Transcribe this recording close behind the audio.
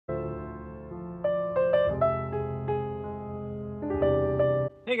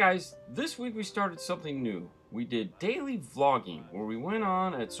Hey guys, this week we started something new. We did daily vlogging where we went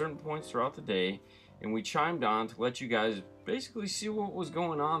on at certain points throughout the day and we chimed on to let you guys basically see what was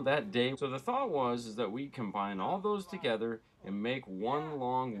going on that day. So the thought was that we combine all those together and make one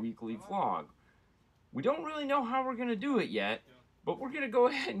long weekly vlog. We don't really know how we're going to do it yet, but we're going to go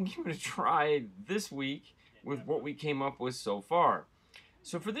ahead and give it a try this week with what we came up with so far.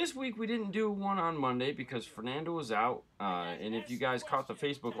 So for this week, we didn't do one on Monday because Fernando was out. And if you guys caught the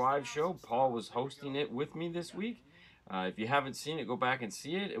Facebook Live show, Paul was hosting it with me this week. If you haven't seen it, go back and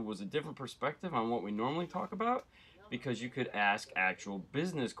see it. It was a different perspective on what we normally talk about because you could ask actual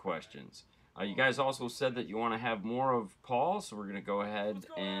business questions. You guys also said that you want to have more of Paul, so we're going to go ahead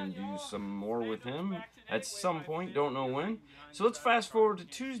and do some more with him at some point. Don't know when. So let's fast forward to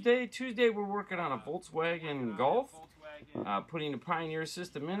Tuesday. Tuesday, we're working on a Volkswagen Golf. Putting a Pioneer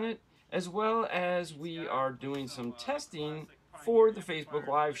system in it, as well as we are doing some testing for the Facebook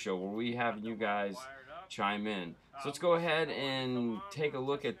Live show where we have you guys chime in. So let's go ahead and take a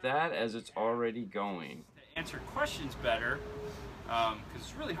look at that as it's already going. To answer questions better, because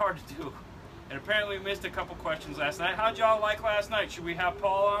it's really hard to do. And apparently we missed a couple questions last night. How'd y'all like last night? Should we have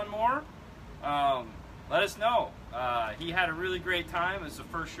Paul on more? Let us know. He had a really great time. It's the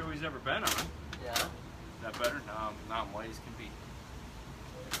first show he's ever been on. Yeah. Is that better? No, I'm not white as can be.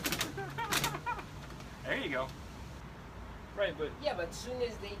 There you go. Right, but yeah, but as soon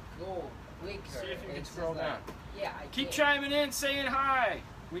as they go quicker, see if you can it's scroll just down. like, yeah, I Keep can. chiming in, saying hi.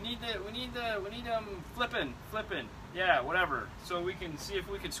 We need flipping. Yeah, whatever. So we can see if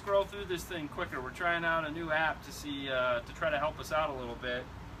we can scroll through this thing quicker. We're trying out a new app to see to try to help us out a little bit.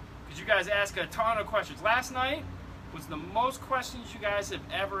 Because you guys ask a ton of questions. Last night was the most questions you guys have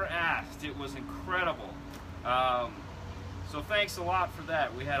ever asked. It was incredible. So thanks a lot for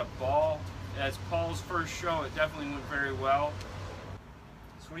that. We had a ball. As Paul's first show, it definitely went very well.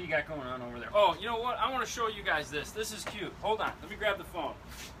 So what do you got going on over there? Oh, you know what? I want to show you guys this. This is cute. Hold on. Let me grab the phone.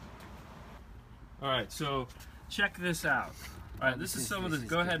 All right, so check this out. All right, this is some of the...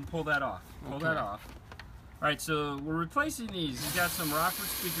 Go ahead and pull that off. Pull that off. All right, so we're replacing these. He's got some Rockford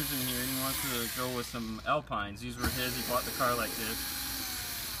speakers in here. He wants to go with some Alpines. These were his. He bought the car like this.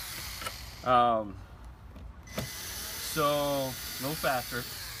 So, a little faster.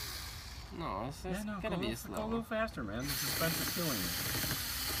 No, it's Go a little faster, man. The suspense is killing you.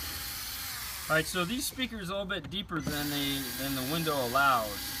 All right, so these speakers are a little bit deeper than the window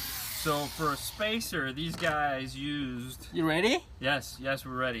allows. So for a spacer, these guys used... You ready? Yes,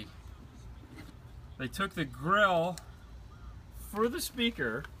 we're ready. They took the grill for the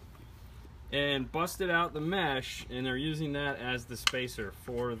speaker and busted out the mesh, and they're using that as the spacer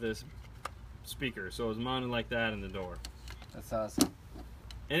for this speaker. So it was mounted like that in the door. That's awesome.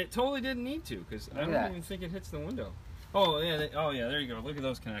 And it totally didn't need to, because I don't even think it hits the window. Oh yeah, there you go. Look at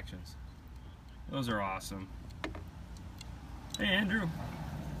those connections. Those are awesome. Hey Andrew.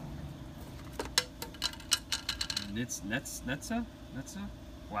 Netza?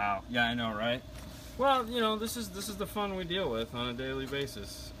 Wow. Yeah, I know, right? Well, you know, this is the fun we deal with on a daily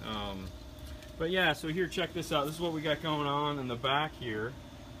basis. But yeah, so here, check this out. This is what we got going on in the back here.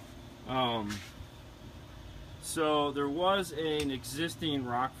 So there was an existing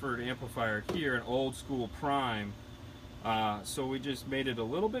Rockford amplifier here, an old school Prime. So we just made it a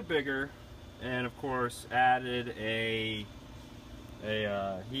little bit bigger, and of course added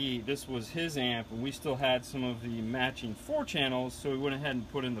this was his amp, and we still had some of the matching 4 channels, so we went ahead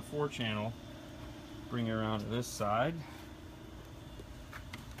and put in the 4 channel. Bring it around to this side.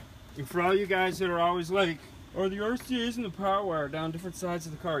 And for all you guys that are always like, are the RCAs and the power wire down different sides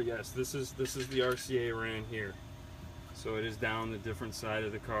of the car? Yes, this is the RCA ran here. So it is down the different side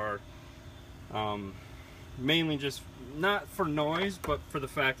of the car. Mainly just not for noise, but for the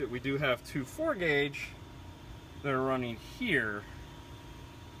fact that we do have 2 4-gauge that are running here.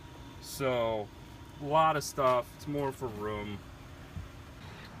 So a lot of stuff. It's more for room.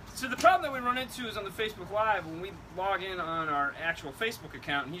 So the problem that we run into is on the Facebook Live, when we log in on our actual Facebook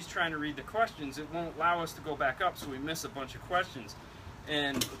account and he's trying to read the questions, it won't allow us to go back up, so we miss a bunch of questions.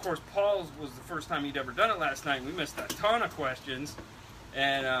 And of course, Paul's was the first time he'd ever done it last night, and we missed a ton of questions,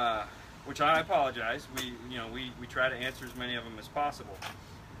 and which I apologize. We try to answer as many of them as possible.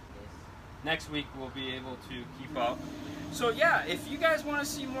 Next week we'll be able to keep up. So yeah, if you guys want to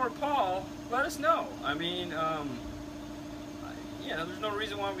see more Paul, let us know. I mean, there's no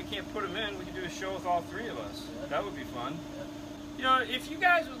reason why we can't put him in. We can do a show with all 3 of us. That would be fun. You know, if you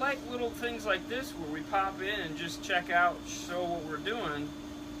guys would like little things like this where we pop in and just check out, show what we're doing,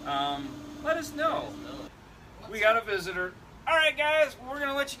 let us know. We got a visitor. All right, guys, we're going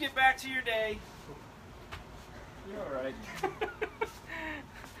to let you get back to your day. You're all right.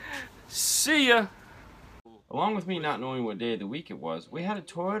 See ya. Along with me not knowing what day of the week it was, we had a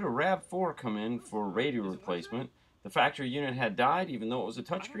Toyota RAV4 come in for radio replacement. The factory unit had died, even though it was a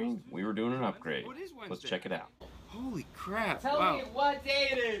touchscreen. We were doing an upgrade. Let's check it out. Holy crap. Tell wow. me what day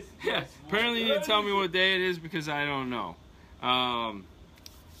it is. Yeah, apparently you need to tell me what day it is because I don't know.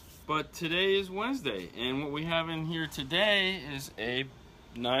 But today is Wednesday, and what we have in here today is a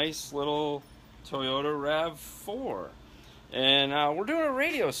nice little Toyota RAV4. And we're doing a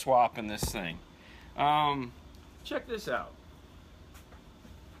radio swap in this thing. Check this out.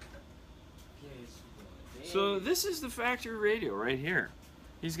 So this is the factory radio right here.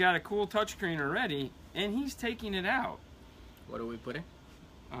 He's got a cool touchscreen already, and he's taking it out. What do we put in?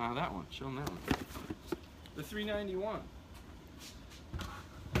 That one. Show him that one. The 391.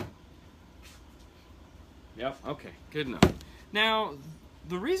 Yep, okay, good enough. Now,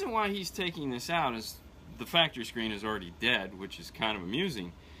 the reason why he's taking this out is the factory screen is already dead, which is kind of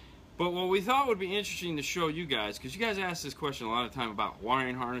amusing. But what we thought would be interesting to show you guys, because you guys ask this question a lot of time about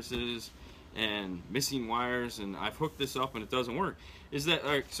wiring harnesses and missing wires, and I've hooked this up and it doesn't work, is that,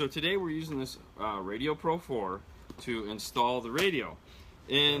 so today we're using this Radio Pro 4 to install the radio.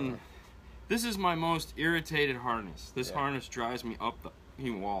 And this is my most irritated harness. This harness drives me up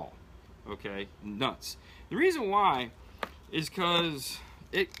the wall. Okay, nuts. The reason why is because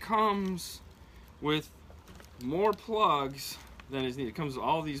it comes with more plugs than is needed. It comes with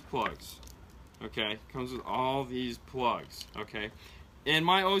all these plugs. Okay, it comes with all these plugs. Okay, and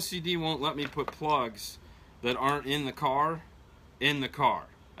my OCD won't let me put plugs that aren't in the car in the car.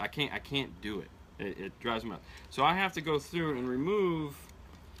 I can't do it. It drives me up. So I have to go through and remove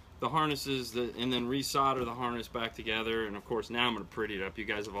the harnesses and then resolder the harness back together. And of course now I'm going to pretty it up. You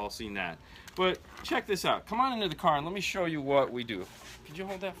guys have all seen that. But check this out. Come on into the car and let me show you what we do. Could you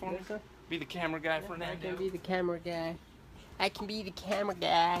hold that for me? Yes, sir. Be the camera guy for now. I can be the camera guy. I can be the camera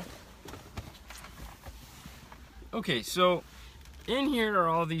guy. Okay, so in here are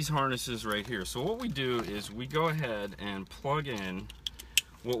all these harnesses right here. So what we do is we go ahead and plug in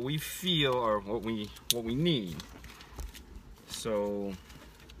what we feel or what we need. So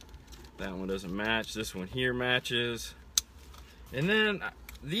that one doesn't match. This one here matches. And then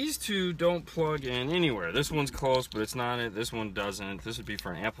these two don't plug in anywhere. This one's close, but it's not it. This one doesn't. This would be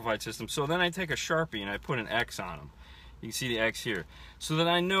for an amplified system. So then I take a Sharpie and I put an X on them. You can see the X here. So that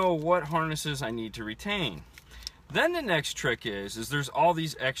I know what harnesses I need to retain. Then the next trick is there's all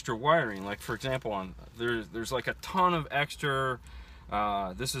these extra wiring. Like for example, there's like a ton of extra.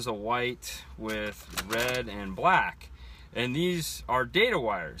 This is a white with red and black. And these are data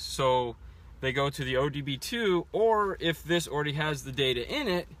wires. So they go to the ODB2, or if this already has the data in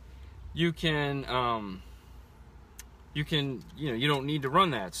it, you can you don't need to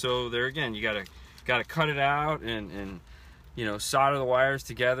run that. So there again, you gotta cut it out and you know, solder the wires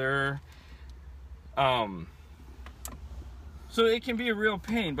together. So it can be a real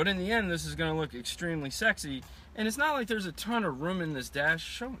pain, but in the end, this is gonna look extremely sexy. And it's not like there's a ton of room in this dash.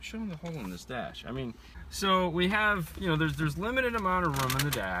 Show them the hole in this dash. I mean, so we have, you know, there's limited amount of room in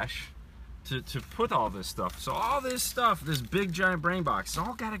the dash to put all this stuff. So all this stuff, this big giant brain box, it's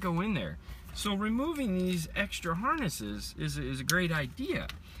all got to go in there. So removing these extra harnesses is a great idea.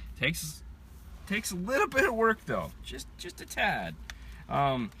 Takes a little bit of work though, just a tad.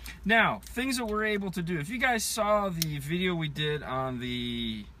 Now, things that we're able to do. If you guys saw the video we did on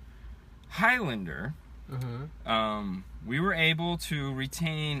the Highlander, we were able to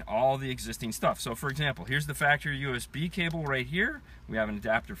retain all the existing stuff. So for example, here's the factory USB cable right here. We have an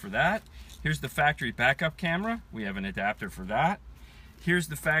adapter for that. Here's the factory backup camera. We have an adapter for that. Here's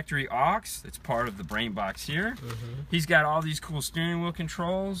the factory aux. It's part of the brain box here. He's got all these cool steering wheel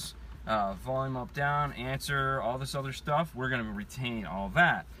controls, volume up, down, answer, all this other stuff. We're going to retain all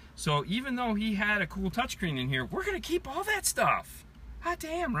that. So even though he had a cool touchscreen in here, we're going to keep all that stuff. Hot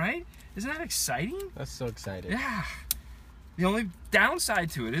damn, right? Isn't that exciting? That's so exciting. Yeah. The only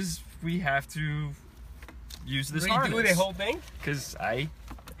downside to it is we have to use this harness. Redo the whole thing? Because I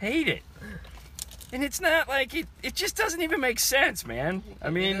hate it. And it's not like it just doesn't even make sense, man. I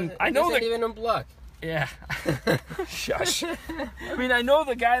mean, I know that even unplug. Yeah. Shush. I mean, I know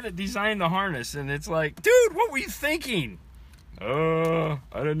the guy that designed the harness, and it's like, dude, what were you thinking? I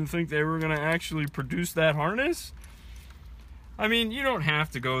didn't think they were gonna actually produce that harness. I mean, you don't have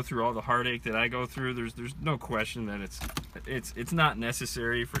to go through all the heartache that I go through. There's no question that it's not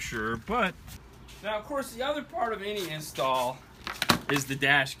necessary for sure. But now, of course, the other part of any install is the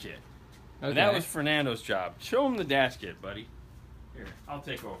dash kit. Okay. And that was Fernando's job. Show him the dash kit, buddy. Here, I'll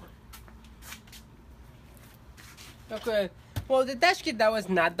take over. Okay. Well, the dash kit, that was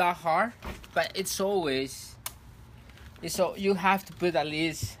not that hard, but it's always So you have to put at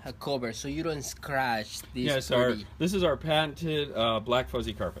least a cover so you don't scratch this. Yes, this is our patented black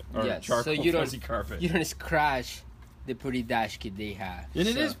fuzzy carpet, or yes, charcoal so you fuzzy carpet. You don't scratch the pretty dash kit they have. And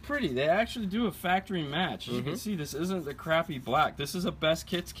it is pretty. They actually do a factory match. As you can see, this isn't the crappy black. This is a Best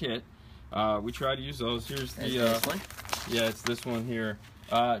Kits kit. We try to use those. Here's the this one? Yeah, it's this one here.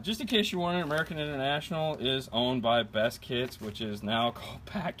 Just in case you're wondering, American International is owned by Best Kits, which is now called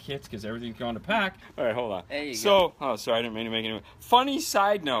Pack Kits because everything's gone to Pack. All right, hold on. There you go. Oh, sorry, I didn't mean to make it. Funny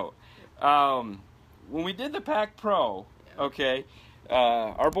side note: when we did the Pack Pro, okay,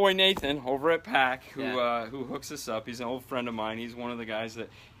 our boy Nathan over at Pack, who hooks us up, he's an old friend of mine. He's one of the guys that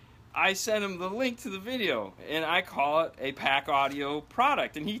I sent him the link to the video, and I call it a Pack Audio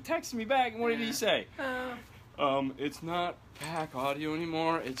product, and he texted me back, and what did he say? It's not Pack Audio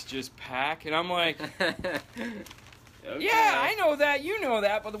anymore, it's just Pack. And I'm like, yeah, I know that, you know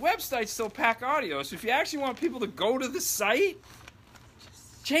that, but the website's still Pack Audio. So if you actually want people to go to the site,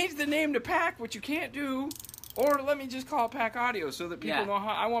 change the name to Pack, which you can't do, or let me just call it Pack Audio so that people know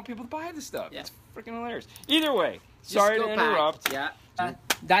how I want people to buy the stuff. It's freaking hilarious. Either way, sorry to interrupt. Yeah.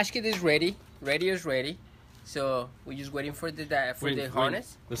 Dash kit is ready. Radio is ready. So we're just waiting for the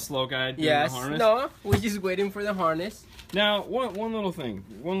harness. The slow guy doing the harness? No, we're just waiting for the harness. Now, one little thing,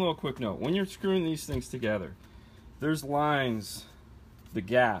 one little quick note. When you're screwing these things together, there's lines, the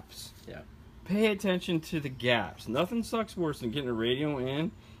gaps. Yeah. Pay attention to the gaps. Nothing sucks worse than getting a radio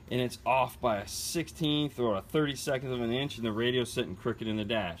in and it's off by a 16th or a 32nd of an inch and the radio's sitting crooked in the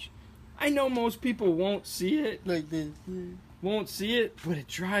dash. I know most people won't see it. Like this. Won't see it, but it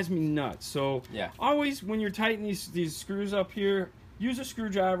drives me nuts. So always when you're tightening these screws up here, use a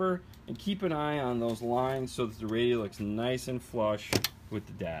screwdriver and keep an eye on those lines so that the radio looks nice and flush with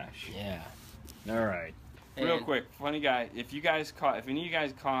the dash. Yeah. All right. Real quick, funny guy. If any of you guys caught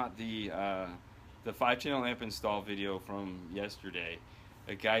the 5-channel amp install video from yesterday,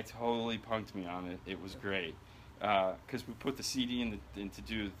 a guy totally punked me on it. It was great. Because we put the CD in to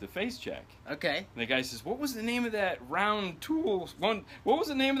do the face check. Okay. And the guy says, what was the name of that round tool? What was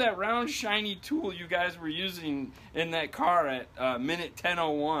the name of that round shiny tool you guys were using in that car at minute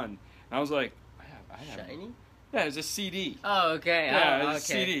 10:01? And I was like, I have shiny? Yeah, it's a CD. Oh, okay. Yeah, it's a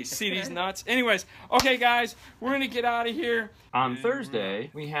CD. CD's nuts. Anyways, okay, guys, we're going to get out of here. On Thursday,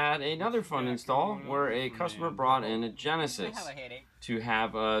 we had another fun install where a customer brought in a Genesis to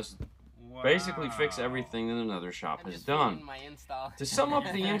have us basically fix everything that another shop has done. To sum up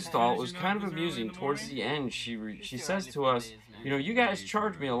the install, it was kind of amusing. Towards the end, she says to us, you know, you guys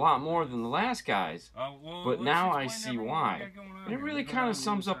charged me a lot more than the last guys, but now I see why. And it really kind of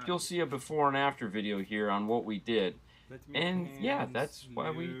sums up, you'll see a before and after video here on what we did. And yeah, that's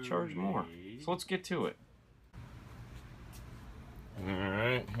why we charge more. So let's get to it.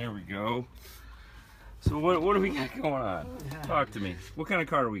 Alright, here we go. So what do we got going on? Talk to me. What kind of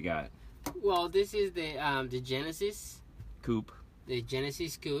car do we got? Well, this is the Genesis Coupe. The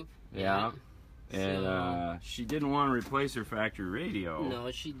Genesis Coupe. Yeah. And she didn't want to replace her factory radio.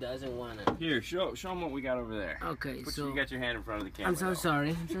 No, she doesn't want to. Here, show them what we got over there. Okay, you got your hand in front of the camera. I'm so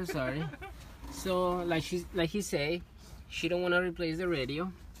sorry. So, like he say, she don't want to replace the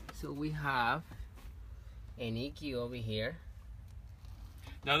radio. So we have an EQ over here.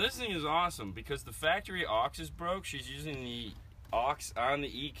 Now this thing is awesome because the factory aux is broke. She's using the aux on the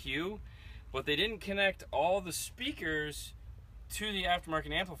EQ, but they didn't connect all the speakers to the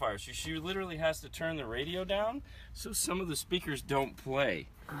aftermarket amplifier, so she literally has to turn the radio down so some of the speakers don't play.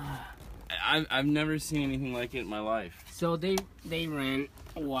 I've never seen anything like it in my life. So they ran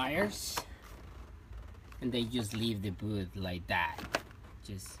wires and they just leave the booth like that,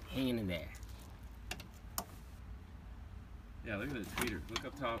 just hanging in there. Yeah, look at the tweeter. Look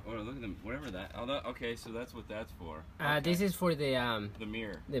up top, or look at them, whatever that. Oh, okay, so that's what that's for. Okay. This is for the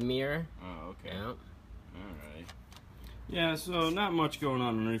mirror. The mirror. Oh, okay. Yeah. All right. Yeah, so not much going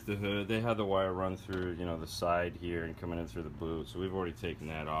on underneath the hood. They had the wire run through, you know, the side here and coming in through the boot. So we've already taken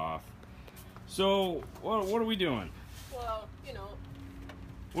that off. So what are we doing? Well, you know.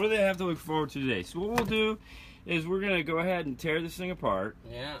 What do they have to look forward to today? So what we'll do is we're gonna go ahead and tear this thing apart.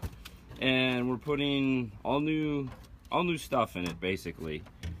 Yeah. And we're putting all new stuff in it, basically.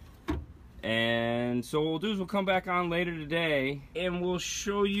 And so what we'll do is we'll come back on later today and we'll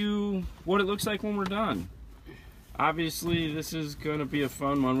show you what it looks like when we're done. Obviously this is gonna be a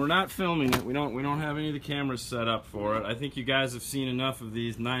fun one. We're not filming it. We don't have any of the cameras set up for it. I think you guys have seen enough of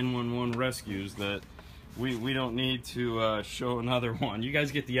these 911 rescues that we don't need to show another one. You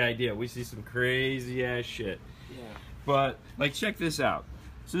guys get the idea. We see some crazy ass shit. Yeah. But like, check this out.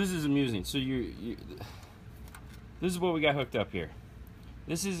 So this is amusing. So this is what we got hooked up here.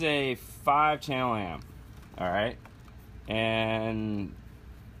 This is a 5-channel amp, all right? And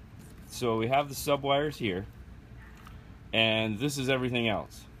so we have the sub wires here, and this is everything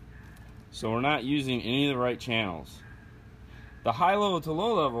else. So we're not using any of the right channels. The high level to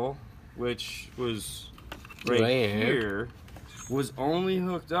low level, which was right here, was only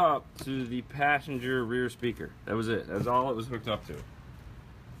hooked up to the passenger rear speaker. That was it. That's all it was hooked up to.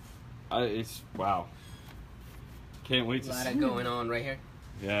 It's wow. Can't wait to see. A lot of going on right here.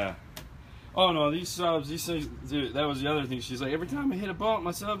 Yeah. Oh no, these subs, these things, dude, that was the other thing. She's like, every time I hit a bump,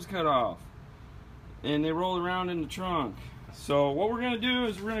 my subs cut off. And they roll around in the trunk. So what we're gonna do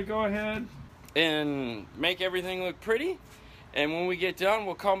is we're gonna go ahead and make everything look pretty. And when we get done,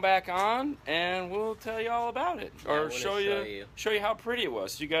 we'll come back on and we'll tell you all about it. Or show you how pretty it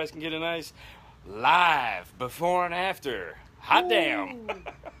was. So you guys can get a nice live before and after. Hot damn.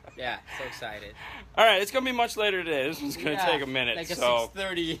 Yeah, so excited. All right, it's going to be much later today. This one's going to take a minute. Like a so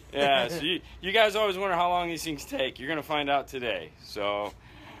 6:30. yeah, so you guys always wonder how long these things take. You're going to find out today. So,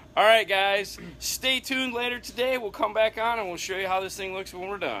 all right, guys, stay tuned later today. We'll come back on and we'll show you how this thing looks when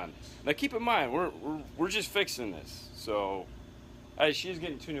we're done. Now, keep in mind, we're just fixing this. So, she's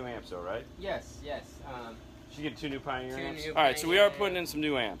getting 2 new amps, though, right? Yes. She's getting 2 new Pioneer amps? New All right, so we are Pioneer putting in some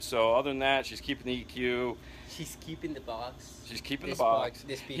new amps. So, other than that, she's keeping the EQ. She's keeping the box. She's keeping the box.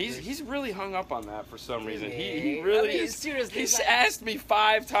 He's really hung up on that for some reason. He really is. Seriously, He's asked me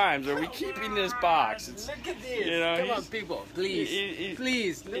 5 times, "Are we keeping this box?" Look at this. You know, come on, people, please,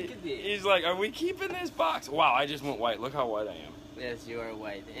 please look at this. He's like, "Are we keeping this box?" Wow, I just went white. Look how white I am. Yes, you are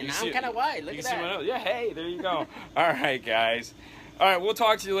white, and You I'm see- kind of white. Look you at see my that. nose? Yeah, hey, there you go. All right, guys. All right, we'll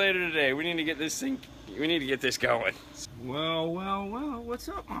talk to you later today. We need to get this thing. We need to get this going. Well. What's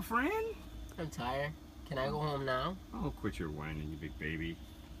up, my friend? I'm tired. Can I go home now? Oh, quit your whining, you big baby.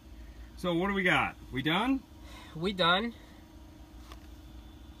 So what do we got? We done? We done.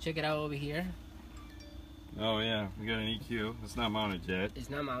 Check it out over here. Oh yeah, we got an EQ. It's not mounted yet. It's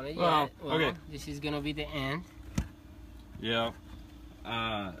not mounted Well, yet. Well, okay. This is gonna be the end. Yeah.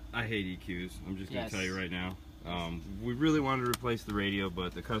 I hate EQs. I'm just gonna Yes. tell you right now. We really wanted to replace the radio,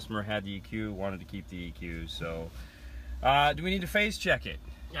 but the customer had the EQ, wanted to keep the EQ. So, do we need to phase check it?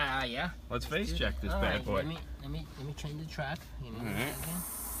 Yeah. Let's phase check this All bad right, boy. Let me change the track. You know, All right.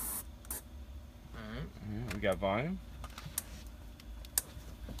 again. We got volume.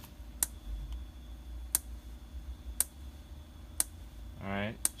 All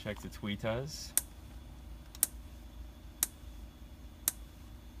right, check the tweeters.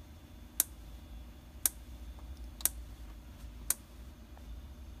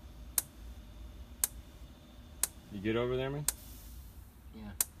 You good over there, man?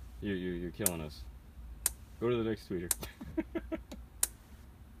 Yeah. You're killing us. Go to the next tweeter.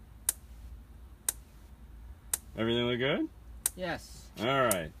 Everything look good? Yes. All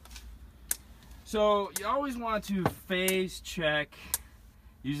right. So you always want to phase check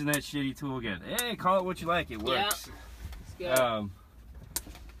using that shitty tool again. Hey, call it what you like. It works. Let's go.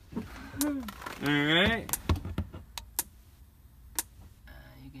 All right.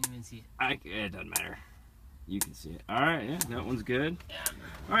 You can even see it. It doesn't matter. You can see it. All right. Yeah, that one's good. Yeah.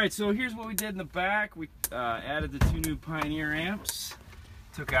 All right. So here's what we did in the back. We added the 2 new Pioneer amps.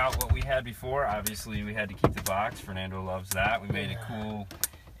 Took out what we had before. Obviously, we had to keep the box. Fernando loves that. We made a cool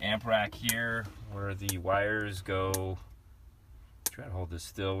amp rack here where the wires go. Try to hold this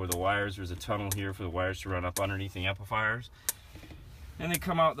still. Where the wires, there's a tunnel here for the wires to run up underneath the amplifiers. And they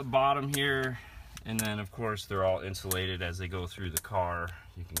come out the bottom here. And then, of course, they're all insulated as they go through the car.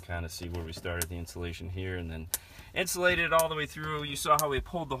 You can kind of see where we started the insulation here and then insulated all the way through. You saw how we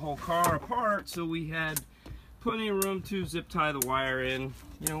pulled the whole car apart, so we had plenty of room to zip tie the wire in.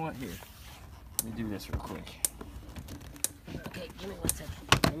 You know what? Here, let me do this real quick. Okay, give me 1 second.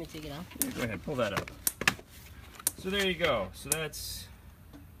 Let me take it out. Yeah, go ahead, pull that up. So there you go. So that's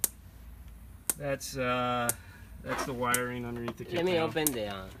the wiring underneath the kick Let me panel. open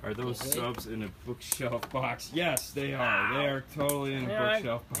the. Are those okay. subs in a bookshelf box? Yes, they are. They are totally in a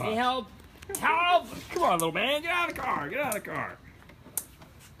bookshelf box. Hey, help! Help! Come on, little man. Get out of the car. Get out of the car.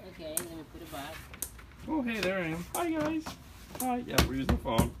 Okay, let me put it back. Oh, hey, there I am. Hi, guys. Hi. Yeah, we're using the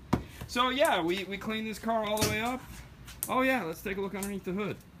phone. So, yeah, we cleaned this car all the way up. Oh, yeah, let's take a look underneath the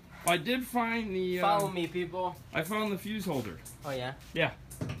hood. I did find the... Follow me, people. I found the fuse holder. Oh, yeah? Yeah.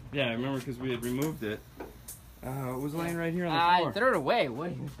 Yeah, I remember because we had removed it. It was laying right here on the I floor. threw it away.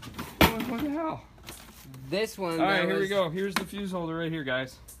 What What the hell? This one. All right, here we go. Here's the fuse holder right here,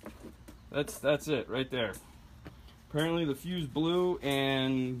 guys. That's it right there. Apparently the fuse blew,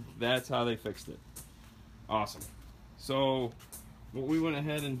 and that's how they fixed it. Awesome. So what we went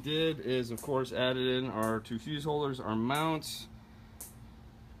ahead and did is, of course, added in our 2 fuse holders, our mounts.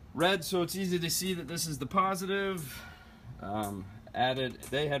 Red, so it's easy to see that this is the positive.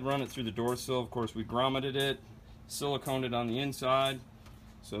 They had run it through the door sill. Of course, we grommeted it, siliconed it on the inside,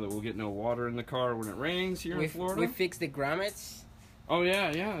 so that we'll get no water in the car when it rains here in Florida. We fixed the grommets. Oh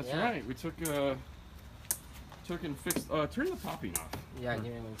yeah, that's right. We took and fixed. Turn the popping off. Yeah,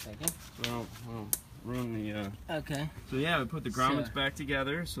 give me 1 second. So I'll ruin the. Okay. So yeah, we put the grommets back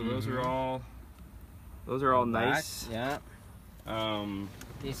together. So those are all nice. Yeah.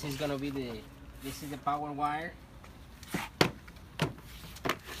 This is gonna be this is the power wire.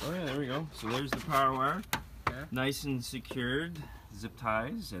 Oh yeah, there we go. So there's the power wire. Yeah. Nice and secured, zip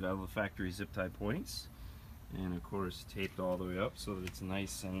ties at all the factory zip tie points. And of course taped all the way up so that it's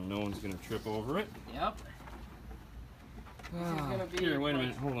nice and no one's going to trip over it. Yep. This is gonna be here, wait a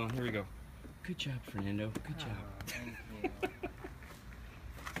minute, hold on, here we go. Good job, Fernando, good job. Thank you.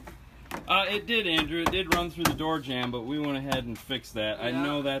 It did, Andrew, it did run through the door jamb, but we went ahead and fixed that. Yeah. I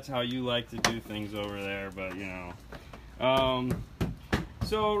know that's how you like to do things over there, but you know.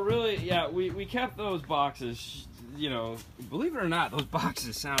 So really, yeah, we kept those boxes, you know, believe it or not, those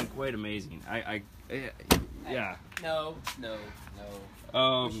boxes sound quite amazing. Yeah. No.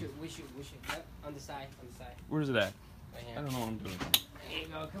 We should. Yep, on the side. Where's it at? Right here. I don't know what I'm doing. There you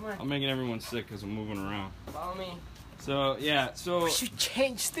go. Come on. I'm making everyone sick because I'm moving around. Follow me. So yeah. So we should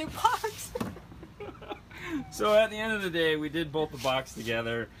change the box. So at the end of the day, we did bolt the box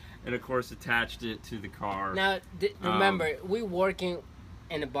together, and of course attached it to the car. Now remember, we're working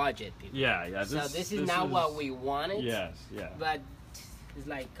in a budget, people. Yeah. So this is not what we wanted. Yes. But it's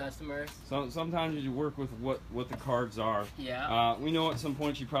like customers. So sometimes you work with what the cards are. Yeah. We know at some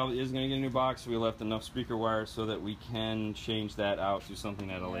point she probably is going to get a new box, so we left enough speaker wire so that we can change that out to something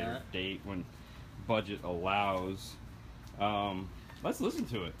at a later date when budget allows. Let's listen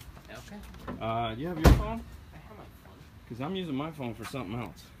to it. Okay. Do you have your phone? I have my phone. Because I'm using my phone for something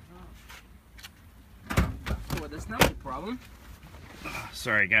else. Well, that's not a problem.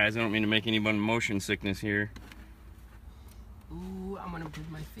 Sorry guys, I don't mean to make anyone motion sickness here. Ooh, I'm gonna put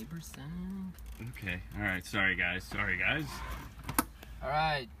my favorite sound. Okay, alright, sorry guys.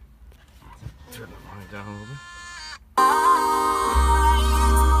 Alright. Turn the volume down a little bit.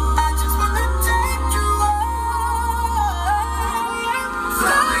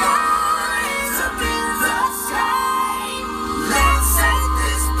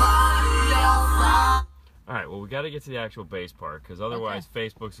 Alright, well we gotta get to the actual bass part, because otherwise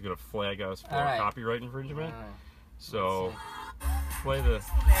Facebook's gonna flag us for copyright infringement. So, play the...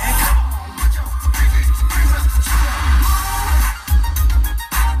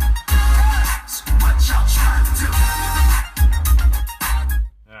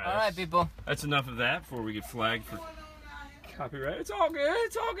 Alright, people. That's enough of that before we get flagged for copyright. It's all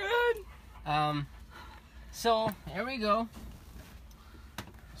good, So, here we go.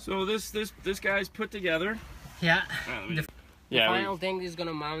 So this guy's put together. Yeah. The final thing is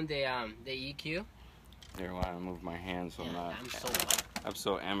gonna mount the EQ. Here, why don't I move my hand so I'm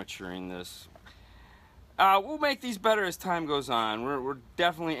so amateuring this. We'll make these better as time goes on. We're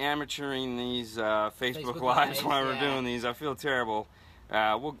definitely amateuring these Facebook Lives while we're doing these. I feel terrible.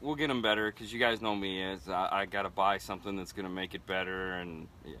 We'll get them better, because you guys know me. I gotta buy something that's gonna make it better, and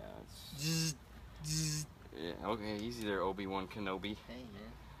yeah, okay, easy there, Obi-Wan Kenobi. Hey, man.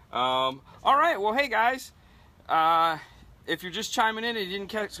 All right, well, hey guys, if you're just chiming in and you didn't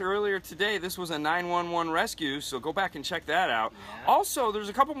catch earlier today, this was a 911 rescue, so go back and check that out. Yeah. Also, there's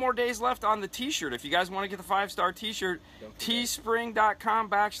a couple more days left on the t-shirt. If you guys want to get the 5-star t-shirt,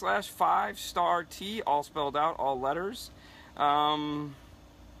 teespring.com/5-star-T, all spelled out, all letters. Also,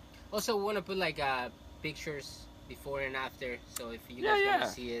 we want to put like pictures before and after, so if you guys want to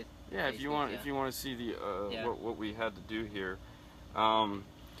see it. Yeah, if you want to see the what we had to do here.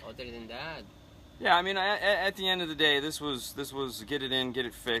 Other than that. Yeah, I mean, at the end of the day, this was get it in, get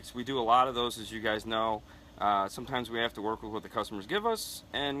it fixed. We do a lot of those, as you guys know. Sometimes we have to work with what the customers give us,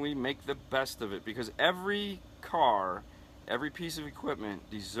 and we make the best of it, because every car, every piece of equipment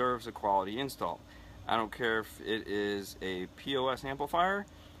deserves a quality install. I don't care if it is a POS amplifier.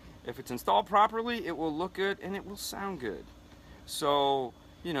 If it's installed properly, it will look good and it will sound good. So,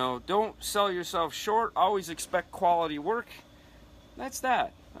 you know, don't sell yourself short. Always expect quality work. That's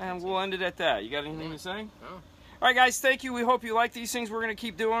that. And we'll end it at that. You got anything to say? No. Alright guys, thank you. We hope you like these things. We're going to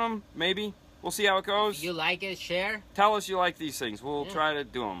keep doing them. Maybe. We'll see how it goes. If you like it, share. Tell us you like these things. We'll try to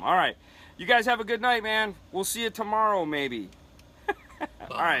do them. Alright. You guys have a good night, man. We'll see you tomorrow, maybe.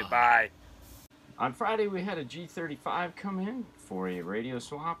 Alright, bye. On Friday, we had a G35 come in for a radio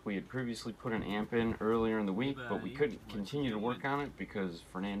swap. We had previously put an amp in earlier in the week, but we couldn't continue to work on it because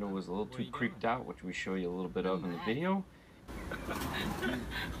Fernando was a little too creeped out, which we show you a little bit of in the video.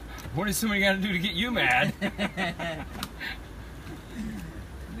 What is somebody got to do to get you mad?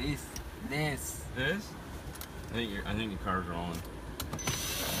 This. This? I think your car's rolling.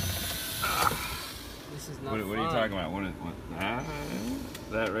 This is not What are you talking about? What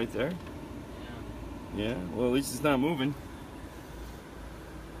that right there? Yeah. Yeah. Well, at least it's not moving.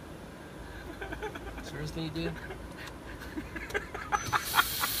 Seriously, dude?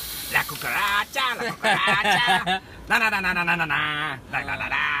 La cucaracha, la cucaracha. Na na na na na na na na na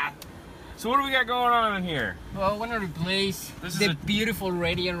na. So what do we got going on in here? Well, I want to replace the beautiful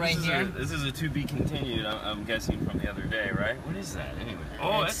radio right here. This is a to be continued. I'm guessing from the other day, right? What is that anyway?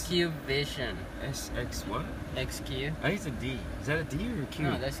 Oh, XQ Vision. SX what? XQ. I think it's a D. Is that a D or a Q?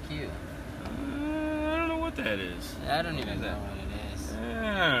 No, that's Q. I don't know what that is. I don't even know what it is.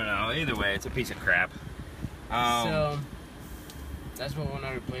 I don't know. Either way, it's a piece of crap. So that's what I want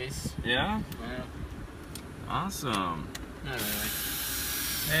to replace. Yeah. Yeah. Awesome. Not really.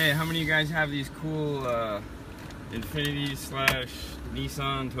 Hey, how many of you guys have these cool Infiniti /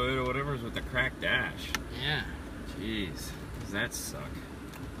 Nissan, Toyota, whatever's with the cracked dash? Yeah. Jeez, does that suck?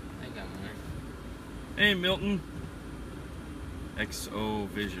 I got mine. Hey, Milton. XO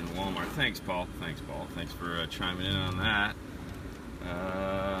Vision, Walmart. Thanks, Paul. Thanks for chiming in on that.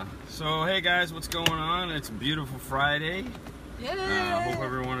 So, hey guys, what's going on? It's a beautiful Friday. Yeah. Hope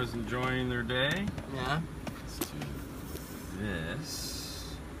everyone is enjoying their day. Yeah. Let's do this.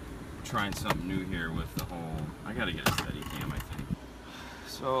 Trying something new here with the whole. I gotta get a steady cam, I think.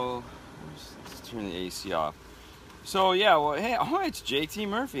 So let's turn the AC off. So yeah, well, hey, it's JT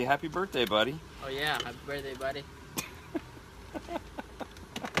Murphy. Happy birthday, buddy. Oh yeah, happy birthday, buddy.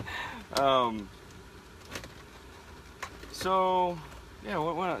 So yeah,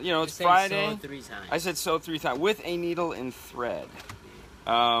 what you know, it's You said Friday. so 3 times. I said so 3 times with a needle and thread.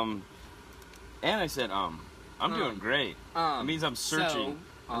 And I said I'm doing great. It means I'm searching.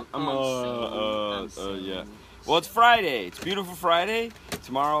 Yeah. Well, it's Friday. It's beautiful Friday.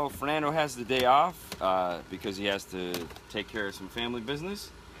 Tomorrow, Fernando has the day off because he has to take care of some family business.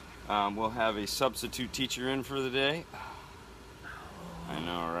 We'll have a substitute teacher in for the day. I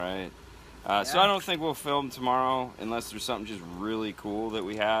know, right? So I don't think we'll film tomorrow unless there's something just really cool that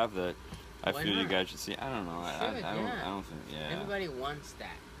we have that I feel you guys should see. I don't know. I don't think. Yeah. Everybody wants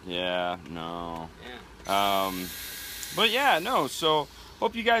that. Yeah. No. Yeah. But yeah, no. So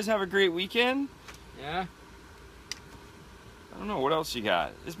hope you guys have a great weekend. Yeah. I don't know what else you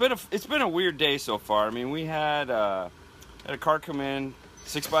got. It's been a weird day so far. I mean, we had a car come in,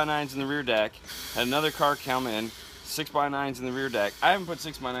 6x9s in the rear deck. Had another car come in, 6x9s in the rear deck. I haven't put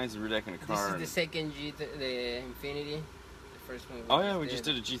 6x9s in the rear deck in a car. This is the second the Infiniti. The first one. Oh yeah, we just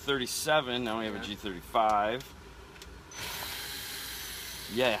did a G37. Now we have a G35.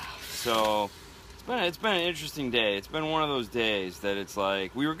 Yeah. So it's been an interesting day. It's been one of those days that it's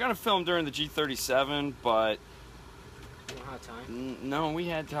like we were gonna film during the G37, but you don't have time. No, we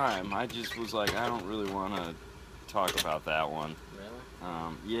had time. I just was like, I don't really want to talk about that one.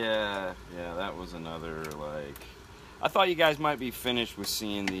 Really? Yeah, that was another like. I thought you guys might be finished with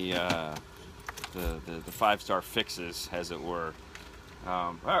seeing the 5-star fixes, as it were.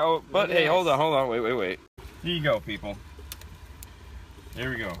 But hey, hold on, wait. Here you go, people. There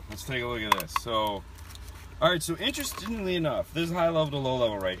we go. Let's take a look at this. So, all right. So interestingly enough, this is high level to low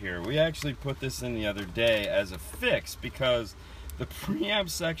level right here. We actually put this in the other day as a fix because the preamp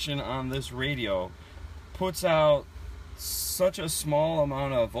section on this radio puts out such a small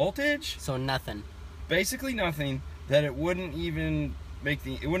amount of voltage. So nothing. Basically nothing. That it wouldn't even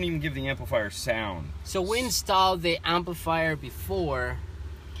give the amplifier sound. So we installed the amplifier before.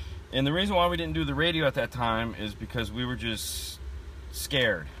 And the reason why we didn't do the radio at that time is because we were just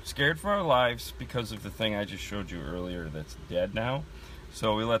scared for our lives because of the thing I just showed you earlier that's dead now.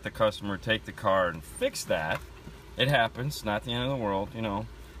 So we let the customer take the car and fix that. It happens, not the end of the world, you know.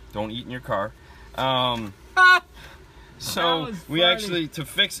 Don't eat in your car. So we actually, to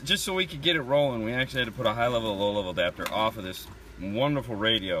fix, just so we could get it rolling, we actually had to put a high level, low level adapter off of this wonderful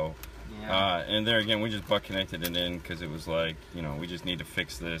radio. Yeah. And there again, we just butt connected it in because it was like, you know, we just need to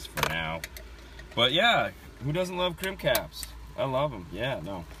fix this for now. But yeah, who doesn't love crimp caps? I love them. Yeah,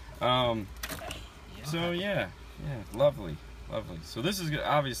 no. So yeah, lovely. So this is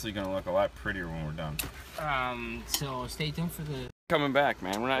obviously going to look a lot prettier when we're done. So stay tuned for the. Coming back,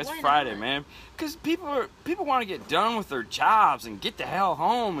 man. It's Friday, man. Because people want to get done with their jobs and get the hell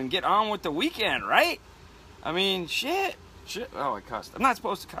home and get on with the weekend, right? I mean, shit. Oh, I cussed. I'm not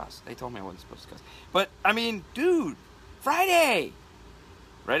supposed to cuss. They told me I wasn't supposed to cuss. But I mean, dude, Friday.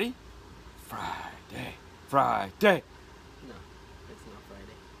 Ready? Friday. No, it's not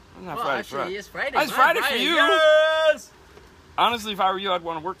Friday. It's not Friday. Actually, it's Friday. It's Friday for you. Yes. Honestly, if I were you, I'd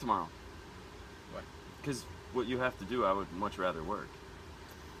want to work tomorrow. What? Because what you have to do, I would much rather work.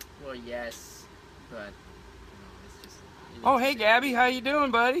 Well, yes, but it's just. Oh, hey, Gabby, how you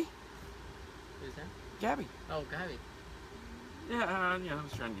doing, buddy? Who's that? Gabby. Oh, Gabby. Yeah, I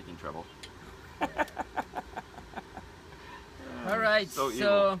was trying to get you in trouble. All right, so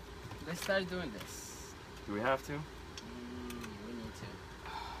so let's start doing this. Do we have to? We need to.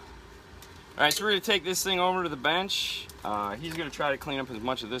 All right, so we're gonna take this thing over to the bench. He's gonna try to clean up as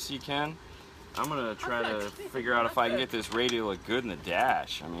much of this as he can. I'm gonna try to figure out if I can get this radio to look good in the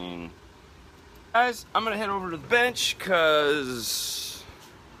dash. I mean, guys, I'm gonna head over to the bench because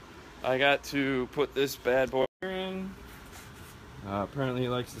I got to put this bad boy in. Apparently he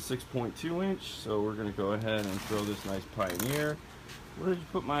likes the 6.2 inch, so we're gonna go ahead and throw this nice Pioneer. Where did you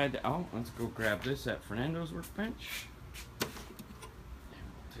put my, oh, let's go grab this at Fernando's workbench. And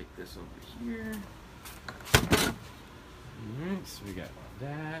we'll take this over here. Alright, so we got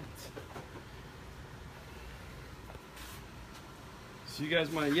that. So you guys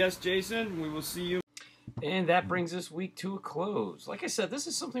want to, yes, Jason, we will see you. And that brings this week to a close. Like I said, this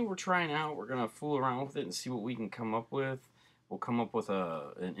is something we're trying out. We're gonna fool around with it and see what we can come up with. We'll come up with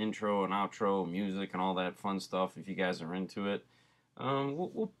an intro, an outro, music, and all that fun stuff if you guys are into it.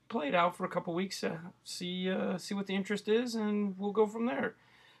 We'll play it out for a couple weeks, see what the interest is, and we'll go from there.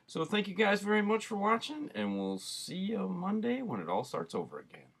 So thank you guys very much for watching, and we'll see you Monday when it all starts over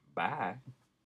again. Bye.